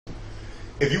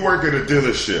if you work at a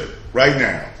dealership right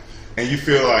now and you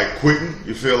feel like quitting,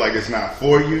 you feel like it's not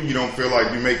for you, you don't feel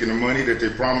like you're making the money that they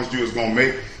promised you is going to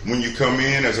make when you come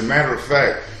in. As a matter of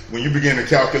fact, when you begin to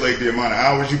calculate the amount of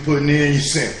hours you're putting in, you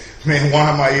say, man,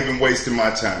 why am I even wasting my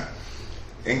time?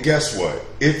 And guess what?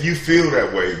 If you feel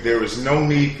that way, there is no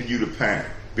need for you to panic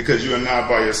because you are not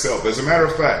by yourself. As a matter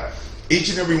of fact, each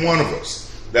and every one of us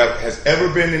that has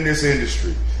ever been in this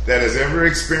industry, that has ever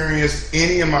experienced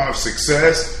any amount of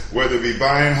success, whether it be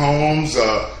buying homes,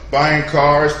 buying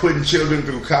cars, putting children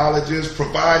through colleges,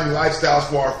 providing lifestyles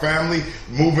for our family,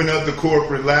 moving up the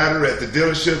corporate ladder at the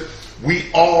dealership,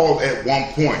 we all at one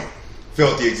point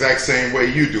felt the exact same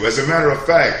way you do. As a matter of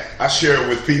fact, I share it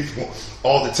with people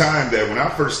all the time that when I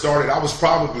first started, I was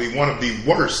probably one of the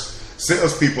worst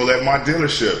salespeople at my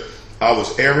dealership. I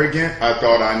was arrogant. I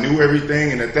thought I knew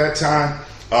everything. And at that time,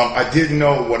 I didn't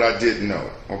know what I didn't know.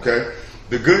 Okay.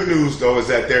 The good news, though, is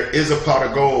that there is a pot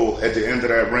of gold at the end of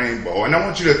that rainbow. And I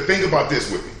want you to think about this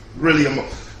with me. Really, I'm going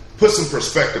to put some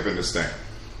perspective in this thing.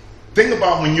 Think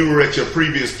about when you were at your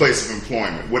previous place of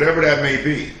employment, whatever that may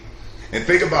be. And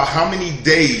think about how many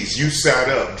days you sat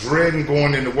up dreading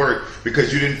going into work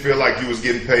because you didn't feel like you was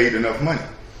getting paid enough money.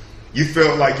 You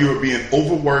felt like you were being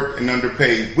overworked and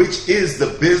underpaid, which is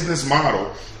the business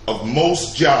model of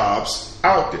most jobs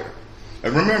out there.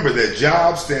 And remember that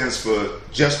job stands for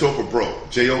just over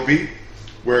broke, J-O-B,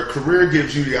 where a career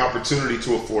gives you the opportunity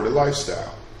to afford a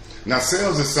lifestyle. Now,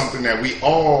 sales is something that we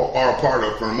all are a part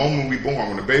of from the moment we're born.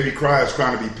 When a baby cries,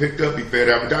 trying to be picked up, be fed,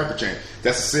 have a diaper change.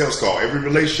 That's a sales call. Every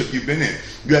relationship you've been in,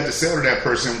 you have to sell to that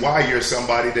person why you're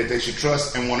somebody that they should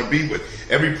trust and want to be with.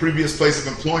 Every previous place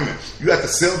of employment, you have to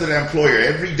sell to that employer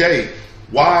every day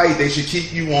why they should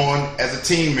keep you on as a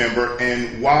team member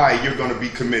and why you're going to be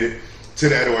committed to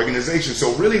that organization.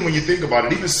 So really, when you think about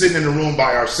it, even sitting in the room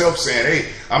by ourselves saying,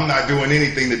 hey, I'm not doing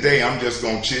anything today, I'm just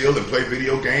going to chill and play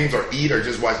video games or eat or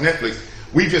just watch Netflix,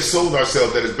 we just sold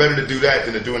ourselves that it's better to do that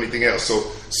than to do anything else. So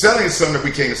selling is something that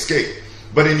we can't escape.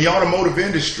 But in the automotive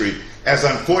industry, as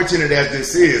unfortunate as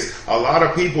this is, a lot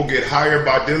of people get hired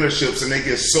by dealerships and they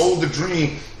get sold the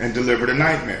dream and delivered a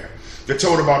nightmare. They're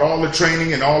told about all the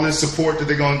training and all this support that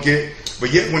they're going to get,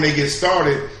 but yet when they get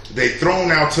started, they're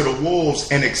thrown out to the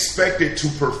wolves and expected to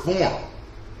perform.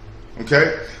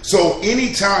 Okay? So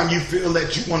anytime you feel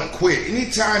that you want to quit,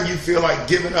 anytime you feel like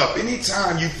giving up,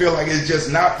 anytime you feel like it's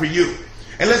just not for you,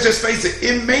 and let's just face it,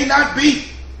 it may not be.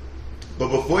 But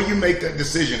before you make that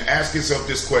decision, ask yourself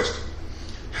this question.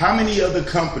 How many other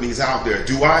companies out there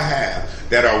do I have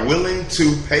that are willing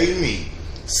to pay me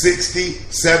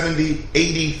 $60,000,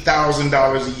 $70,000,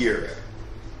 $80,000 a year?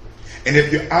 And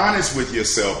if you're honest with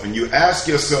yourself and you ask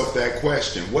yourself that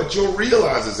question, what you'll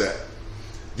realize is that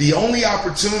the only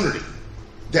opportunity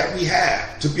that we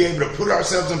have to be able to put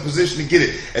ourselves in position to get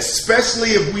it, especially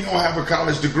if we don't have a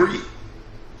college degree,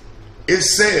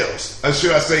 is sales. Or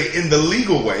should I say, in the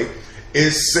legal way,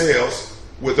 is sales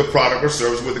with a product or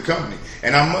service with a company.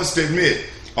 And I must admit,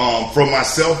 from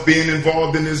myself being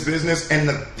involved in this business and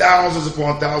the thousands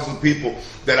upon thousands of people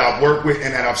that I've worked with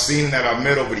and that I've seen and that I've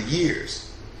met over the years,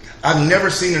 I've never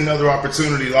seen another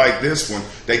opportunity like this one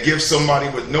that gives somebody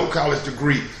with no college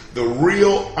degree the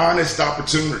real honest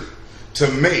opportunity to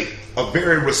make a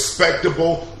very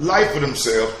respectable life for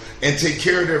themselves and take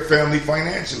care of their family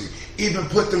financially. Even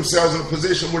put themselves in a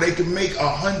position where they can make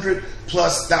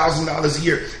 $100,000+ a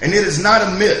year. And it is not a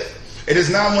myth. It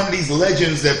is not one of these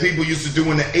legends that people used to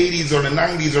do in the 80s or the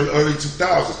 90s or early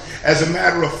 2000s. As a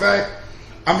matter of fact,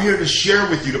 I'm here to share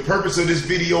with you. The purpose of this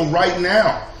video right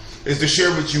now is to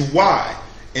share with you why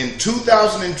in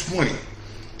 2020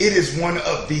 it is one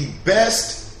of the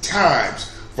best times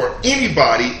for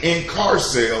anybody in car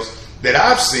sales that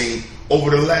I've seen over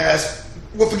the last,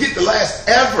 well, forget the last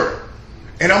ever.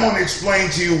 And I'm going to explain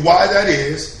to you why that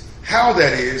is, how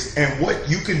that is, and what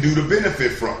you can do to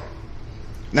benefit from it.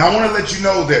 Now, I want to let you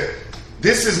know that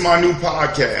this is my new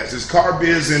podcast. It's Car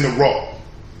Biz in the Raw.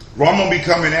 Where I'm going to be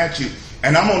coming at you,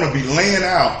 and I'm going to be laying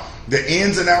out the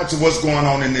ins and outs of what's going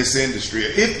on in this industry.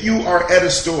 If you are at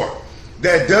a store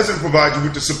that doesn't provide you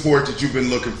with the support that you've been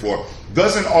looking for,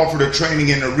 doesn't offer the training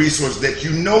and the resource that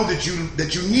you know that you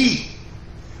need,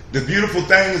 the beautiful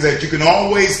thing is that you can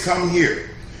always come here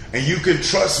and you can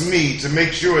trust me to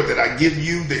make sure that I give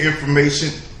you the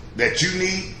information that you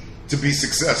need to be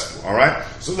successful. All right.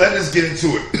 So let us get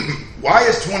into it. Why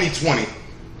is 2020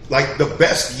 like the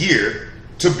best year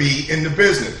to be in the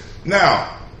business?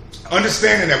 Now,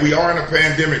 understanding that we are in a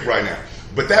pandemic right now,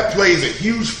 but that plays a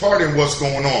huge part in what's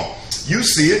going on. You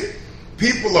see it.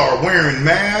 People are wearing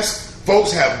masks.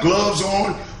 Folks have gloves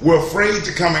on. We're afraid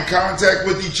to come in contact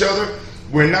with each other.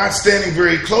 We're not standing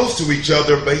very close to each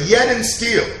other, but yet and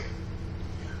still,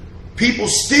 People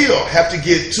still have to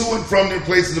get to and from their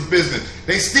places of business.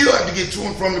 They still have to get to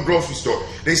and from the grocery store.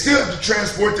 They still have to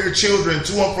transport their children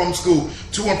to and from school,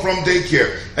 to and from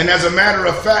daycare. And as a matter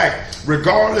of fact,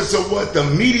 regardless of what the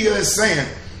media is saying,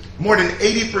 more than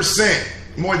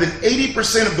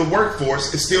 80% of the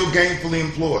workforce is still gainfully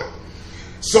employed.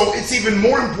 So it's even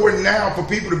more important now for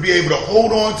people to be able to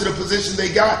hold on to the position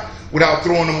they got without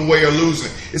throwing them away or losing.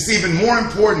 It's even more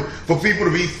important for people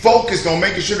to be focused on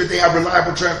making sure that they have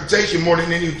reliable transportation more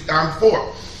than any time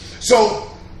before.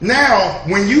 So now,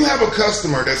 when you have a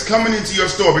customer that's coming into your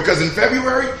store, because in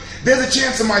February, there's a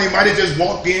chance somebody might have just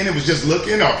walked in and was just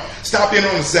looking, or stopped in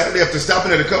on a Saturday after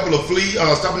stopping at a couple of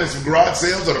stopping at some garage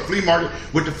sales or the flea market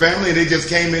with the family, and they just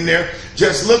came in there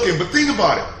just looking. But think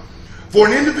about it. For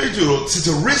an individual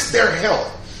to risk their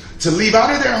health, to leave out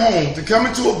of their home, to come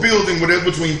into a building where there's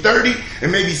between 30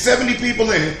 and maybe 70 people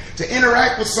in it, to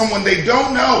interact with someone they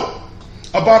don't know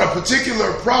about a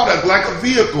particular product like a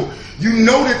vehicle, you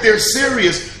know that they're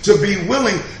serious to be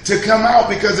willing to come out.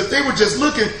 Because if they were just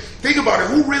looking, think about it,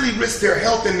 who really risked their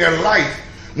health in their life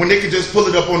when they could just pull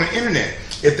it up on the internet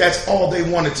if that's all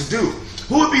they wanted to do?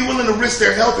 Who would be willing to risk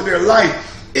their health in their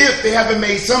life if they haven't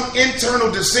made some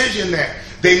internal decision that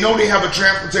they know they have a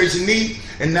transportation need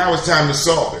and now it's time to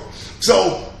solve it?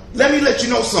 So let me let you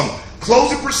know something.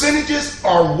 Closing percentages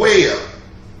are way up,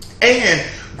 and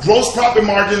gross profit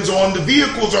margins on the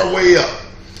vehicles are way up.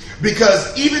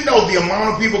 Because even though the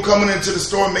amount of people coming into the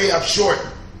store may have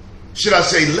shortened, should I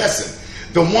say lessened,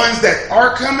 the ones that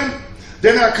are coming,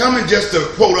 they're not coming just to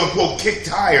quote unquote kick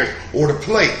tires or to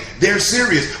play. They're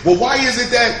serious. Well, why is it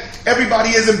that everybody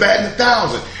isn't batting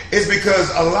 1,000? It's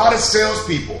because a lot of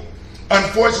salespeople,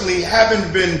 unfortunately,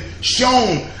 haven't been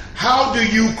shown how do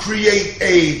you create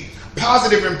a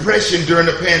positive impression during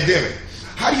the pandemic.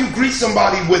 How do you greet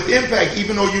somebody with impact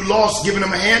even though you lost giving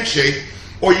them a handshake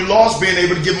or you lost being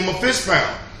able to give them a fist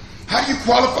pound? How do you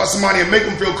qualify somebody and make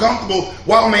them feel comfortable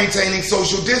while maintaining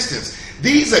social distance?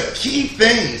 These are key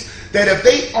things that if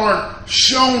they aren't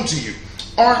shown to you,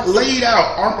 aren't laid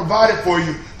out, aren't provided for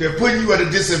you, they're putting you at a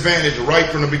disadvantage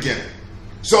right from the beginning.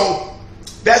 So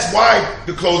that's why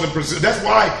that's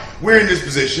why we're in this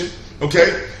position,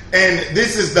 okay? And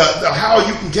this is the how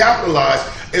you can capitalize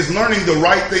is learning the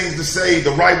right things to say,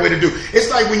 the right way to do. It's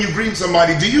like when you greet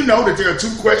somebody, do you know that there are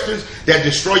 2 questions that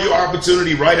destroy your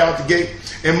opportunity right out the gate?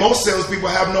 And most salespeople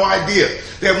have no idea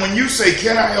that when you say,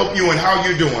 can I help you and how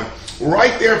you're doing,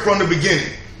 right there from the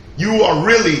beginning, you are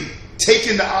really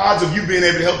taking the odds of you being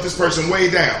able to help this person way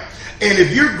down. And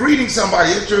if you're greeting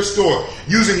somebody at your store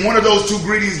using one of those 2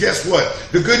 greetings, guess what?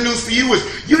 The good news for you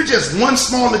is you're just one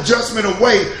small adjustment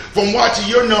away from watching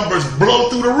your numbers blow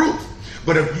through the roof.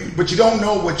 But you don't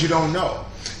know what you don't know.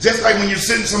 Just like when you're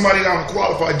sitting somebody down to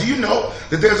qualify, do you know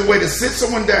that there's a way to sit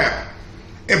someone down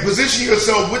and position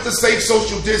yourself with a safe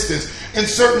social distance and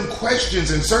certain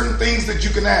questions and certain things that you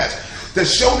can ask to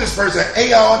show this person,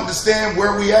 hey, I understand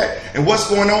where we at and what's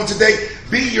going on today.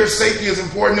 B, your safety is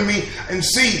important to me. And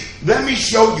C, let me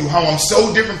show you how I'm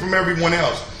so different from everyone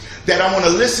else that I want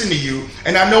to listen to you.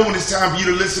 And I know when it's time for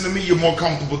you to listen to me, you're more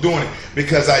comfortable doing it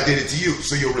because I did it to you.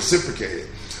 So you'll reciprocate it.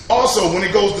 Also, when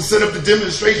it goes to set up the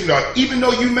demonstration dog, even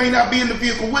though you may not be in the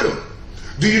vehicle with them,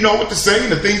 do you know what to say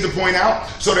and the things to point out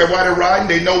so that while they're riding,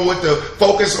 they know what to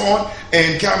focus on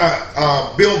and kind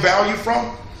of build value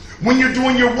from? When you're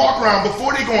doing your walk around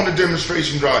before they go on the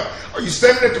demonstration drive, are you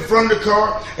standing at the front of the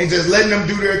car and just letting them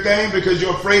do their thing because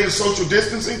you're afraid of social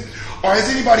distancing? Or has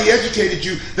anybody educated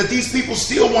you that these people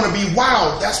still want to be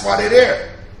wowed? That's why they're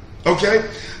there. Okay?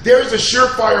 There is a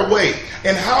surefire way,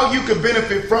 and how you can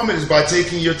benefit from it is by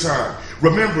taking your time.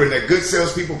 Remembering that good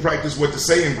salespeople practice what to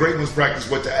say and great ones practice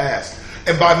what to ask.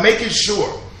 And by making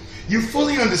sure you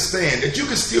fully understand that you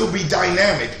can still be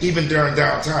dynamic even during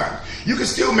downtime. You can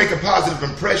still make a positive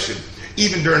impression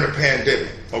even during the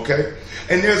pandemic, okay?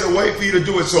 And there's a way for you to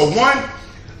do it. So 1,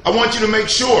 I want you to make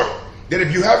sure that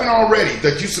if you haven't already,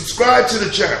 that you subscribe to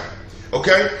the channel,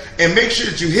 okay? And make sure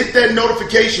that you hit that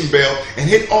notification bell and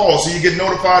hit all so you get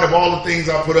notified of all the things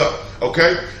I put up,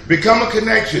 okay? Become a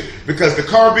connection, because the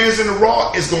Car Biz in the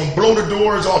Raw is going to blow the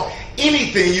doors off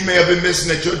anything you may have been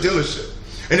missing at your dealership.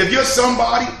 And if you're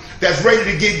somebody that's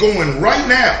ready to get going right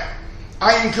now,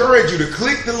 I encourage you to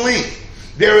click the link.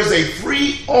 There is a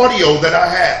free audio that I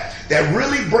have that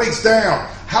really breaks down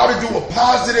how to do a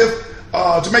positive,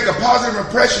 to make a positive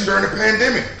impression during the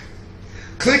pandemic.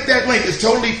 Click that link. It's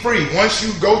totally free. Once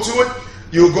you go to it,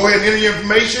 you'll go ahead and enter your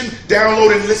information,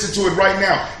 download it, and listen to it right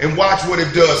now and watch what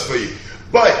it does for you.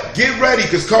 But get ready,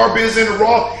 because Car Biz in the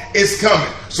Raw is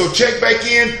coming. So check back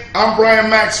in. I'm Brian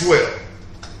Maxwell.